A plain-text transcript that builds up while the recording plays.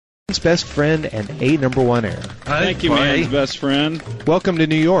best friend and a #1 error. Thank you, man's best friend. Welcome to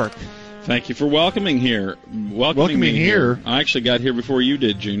New York. Thank you for welcoming me here. I actually got here before you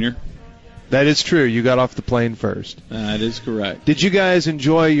did, Junior. That is true. You got off the plane first. That is correct. Did you guys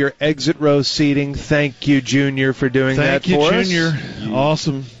enjoy your exit row seating? Thank you, Junior, for doing that for us. Thank you, Junior.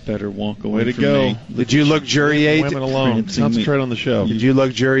 Awesome. Better walk away Way to from go. me. Did you luxuriate? Women alone. Concentrate on the show. Did you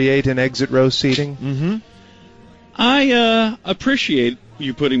luxuriate in exit row seating? Mm-hmm. I appreciate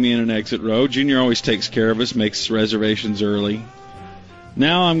you putting me in an exit row. Junior always takes care of us, makes reservations early.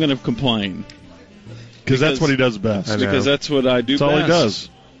 Now I'm going to complain. Because that's what he does best. Because that's what I do best. That's all he does.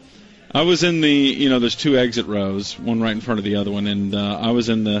 I was in the, there's two exit rows, one right in front of the other one, and I was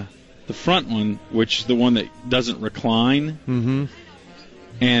in the front one, which is the one that doesn't recline. Mm-hmm.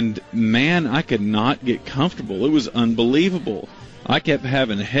 And, man, I could not get comfortable. It was unbelievable. I kept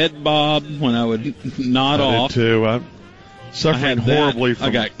having head bob when I would nod off. I did too. I'm suffering horribly from I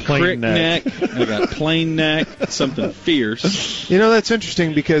got plain crick neck. I got plain neck, something fierce. That's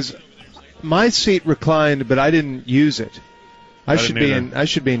interesting because my seat reclined, but I didn't use it. I should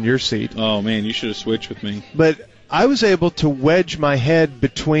be in your seat. Oh, man, you should have switched with me. But I was able to wedge my head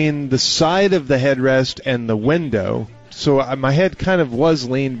between the side of the headrest and the window, so my head kind of was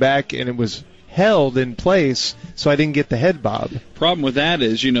leaned back and it was held in place, so I didn't get the head bob. Problem with that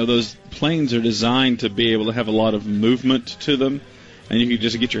is, those planes are designed to be able to have a lot of movement to them, and you can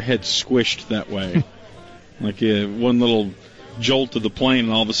just get your head squished that way. Like one little jolt of the plane,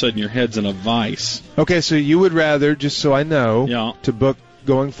 and all of a sudden your head's in a vice. Okay, so you would rather, just so I know, to book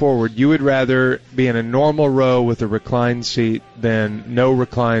going forward, you would rather be in a normal row with a reclined seat than no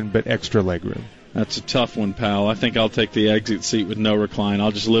recline but extra legroom. That's a tough one, pal. I think I'll take the exit seat with no recline.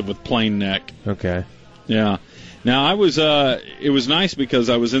 I'll just live with plain neck. Okay. Yeah. Now, it was nice because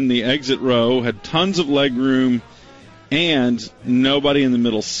I was in the exit row, had tons of legroom, and nobody in the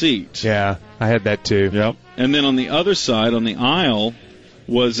middle seat. Yeah, I had that too. Yep. And then on the other side, on the aisle,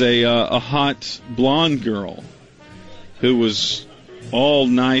 was a hot blonde girl who was all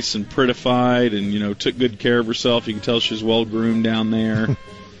nice and prettified and, took good care of herself. You can tell she was well-groomed down there,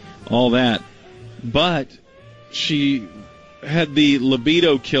 all that. But she had the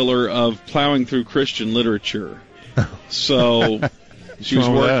libido killer of plowing through Christian literature. So she was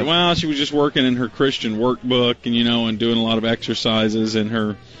working. Well, she was just working in her Christian workbook and, and doing a lot of exercises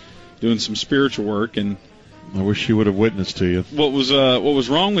and doing some spiritual work. And I wish she would have witnessed to you. What was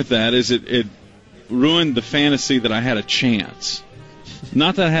wrong with that is it ruined the fantasy that I had a chance.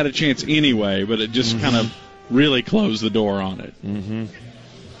 Not that I had a chance anyway, but it just kind of really closed the door on it. Mm-hmm.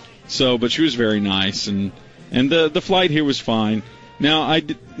 So, but she was very nice, and the flight here was fine. Now, I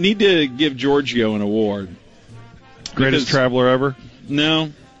need to give Giorgio an award. Greatest traveler ever?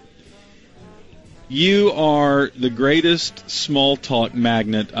 No. You are the greatest small talk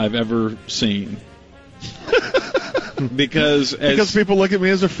magnet I've ever seen. Because people look at me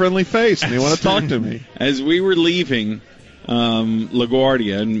as a friendly face and they want to talk to me. As we were leaving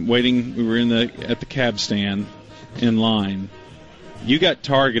LaGuardia and waiting, we were at the cab stand in line. You got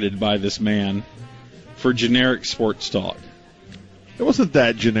targeted by this man for generic sports talk. It wasn't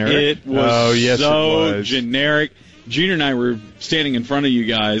that generic. It was so generic. Junior and I were standing in front of you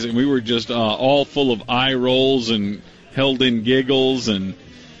guys, and we were just all full of eye rolls and held-in giggles, and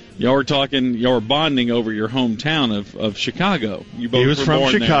y'all were bonding over your hometown of Chicago. He was from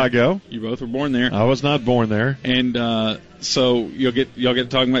Chicago. You both were born there. I was not born there. And so y'all get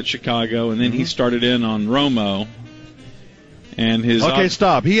talking about Chicago, and then he started in on Romo. And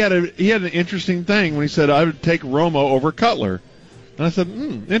stop. He had an interesting thing when he said I would take Romo over Cutler. And I said,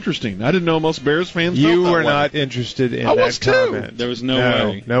 interesting. I didn't know most Bears fans felt You that were way. not interested in I that was too. comment. There was no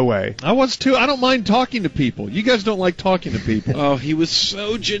way. No way. I was too. I don't mind talking to people. You guys don't like talking to people. Oh, he was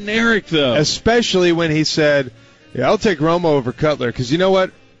so generic, though. Especially when he said, I'll take Romo over Cutler, because you know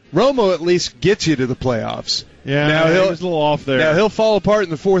what? Romo at least gets you to the playoffs. Yeah, now he was a little off there. Now, he'll fall apart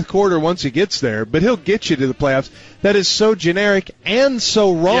in the fourth quarter once he gets there, but he'll get you to the playoffs. That is so generic and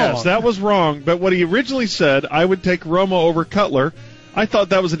so wrong. Yes, that was wrong. But what he originally said, I would take Romo over Cutler, I thought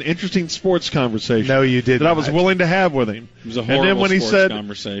that was an interesting sports conversation. No, you didn't. That I was willing to have with him. It was a horrible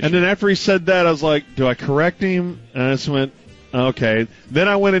conversation. And then after he said that, I was like, do I correct him? And I just went, okay. Then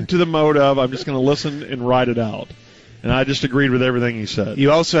I went into the mode of I'm just going to listen and write it out. And I just agreed with everything he said.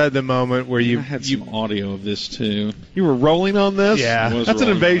 You also had the moment where I had some audio of this, too. You were rolling on this? Yeah. That's an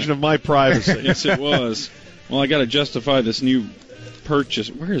invasion of my privacy. Yes, it was. Well, I got to justify this new purchase.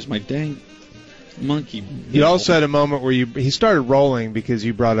 Where is my dang monkey? You also had a moment where he started rolling because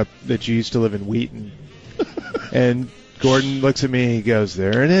you brought up that you used to live in Wheaton. And Gordon looks at me. He goes,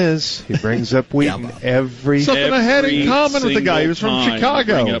 "There it is." He brings up Wheaton every. Something I had in common with the guy. He was from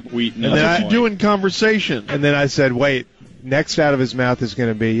Chicago. Bring up Wheaton. And that's what you do in conversation. And then I said, "Wait." Next out of his mouth is going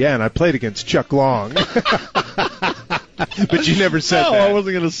to be, "Yeah, and I played against Chuck Long." But you never said no, that. I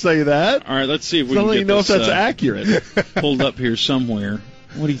wasn't going to say that. All right, let's see if we I can don't get even know this, if that's accurate. pulled up here somewhere.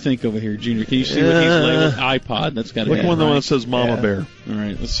 What do you think over here, Junior? Can you see what he's labeled? iPod. That's got to be Look one right? that says Mama Bear. All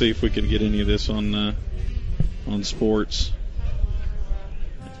right, let's see if we can get any of this on sports.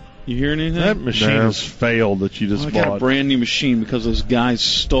 You hearing anything? That machine has failed that you just I bought. got a brand new machine because those guys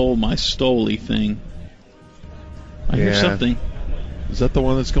stole my Stoli thing. I hear something. Is that the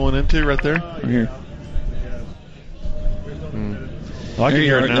one that's going into right there? Right here. Oh, I can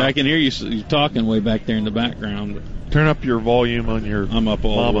hear it now. I can hear you talking way back there in the background. But Turn up your volume on your. I'm up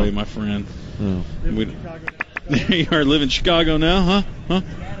all the way, my friend. Oh. There you are, live in Chicago now, huh?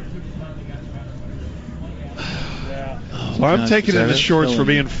 So I'm taking in the shorts for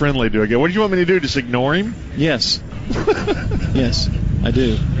being friendly. Do I get? What do you want me to do? Just ignore him? Yes. Yes, I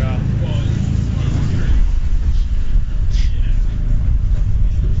do.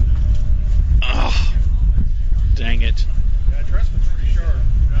 Oh, dang it. Yeah, Trestman's pretty sharp.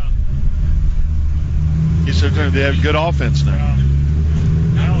 Yeah. Sometimes they have good offense now.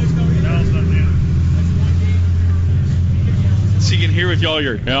 So you can hear with y'all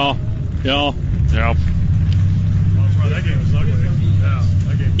your yeah. That game was ugly. Yeah,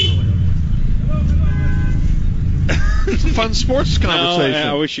 that game was really ugly. It's a fun sports conversation.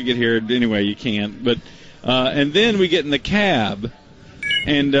 No, I wish you could hear it. Anyway, you can't. But and then we get in the cab,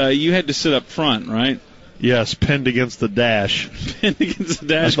 and you had to sit up front, right? Yes, pinned against the dash. Pinned against the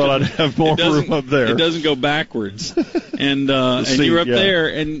dash. I thought I'd have more room up there. It doesn't go backwards. And you were up there,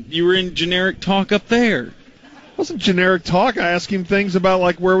 and you were in generic talk up there. It wasn't generic talk. I asked him things about,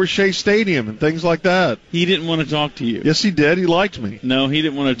 like, where was Shea Stadium and things like that. He didn't want to talk to you. Yes, he did. He liked me. No, he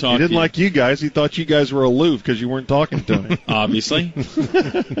didn't want to talk to you. He didn't like you guys. He thought you guys were aloof because you weren't talking to him. Obviously.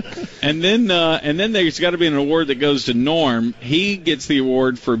 And then there's got to be an award that goes to Norm. He gets the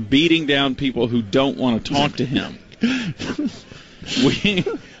award for beating down people who don't want to talk to him.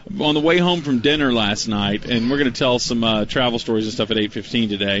 On the way home from dinner last night, and we're going to tell some travel stories and stuff at 8:15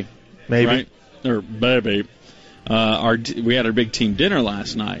 today. Maybe. Right? Or maybe. We had our big team dinner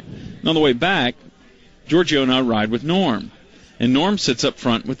last night. And on the way back, Giorgio and I ride with Norm. And Norm sits up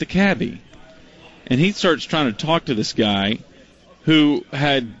front with the cabbie. And he starts trying to talk to this guy who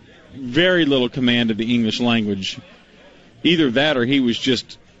had very little command of the English language. Either that or he was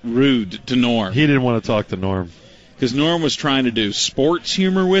just rude to Norm. He didn't want to talk to Norm. Because Norm was trying to do sports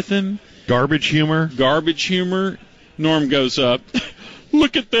humor with him. Garbage humor. Norm goes up.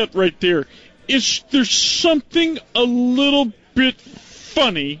 Look at that right there. Is there something a little bit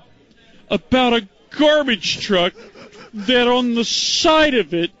funny about a garbage truck that on the side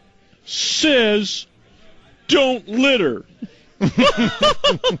of it says, "Don't litter"?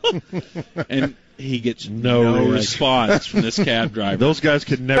 And he gets no response from this cab driver. Those guys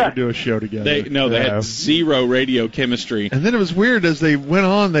could never do a show together. They had zero radio chemistry. And then it was weird as they went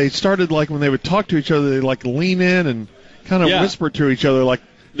on. They started, like, when they would talk to each other, they like lean in and kind of whisper to each other, like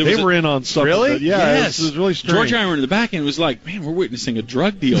they were in on something. Really? Yes. It was really strange. George and I were in the back and it was like, man, we're witnessing a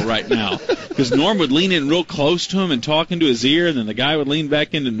drug deal right now. Because Norm would lean in real close to him and talk into his ear, and then the guy would lean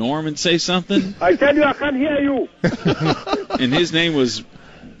back into Norm and say something. I tell you, I can't hear you. And his name was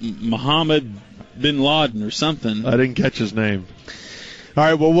Mohammed bin Laden or something. I didn't catch his name. All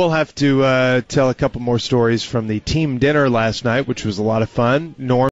right, well, we'll have to tell a couple more stories from the team dinner last night, which was a lot of fun. Norm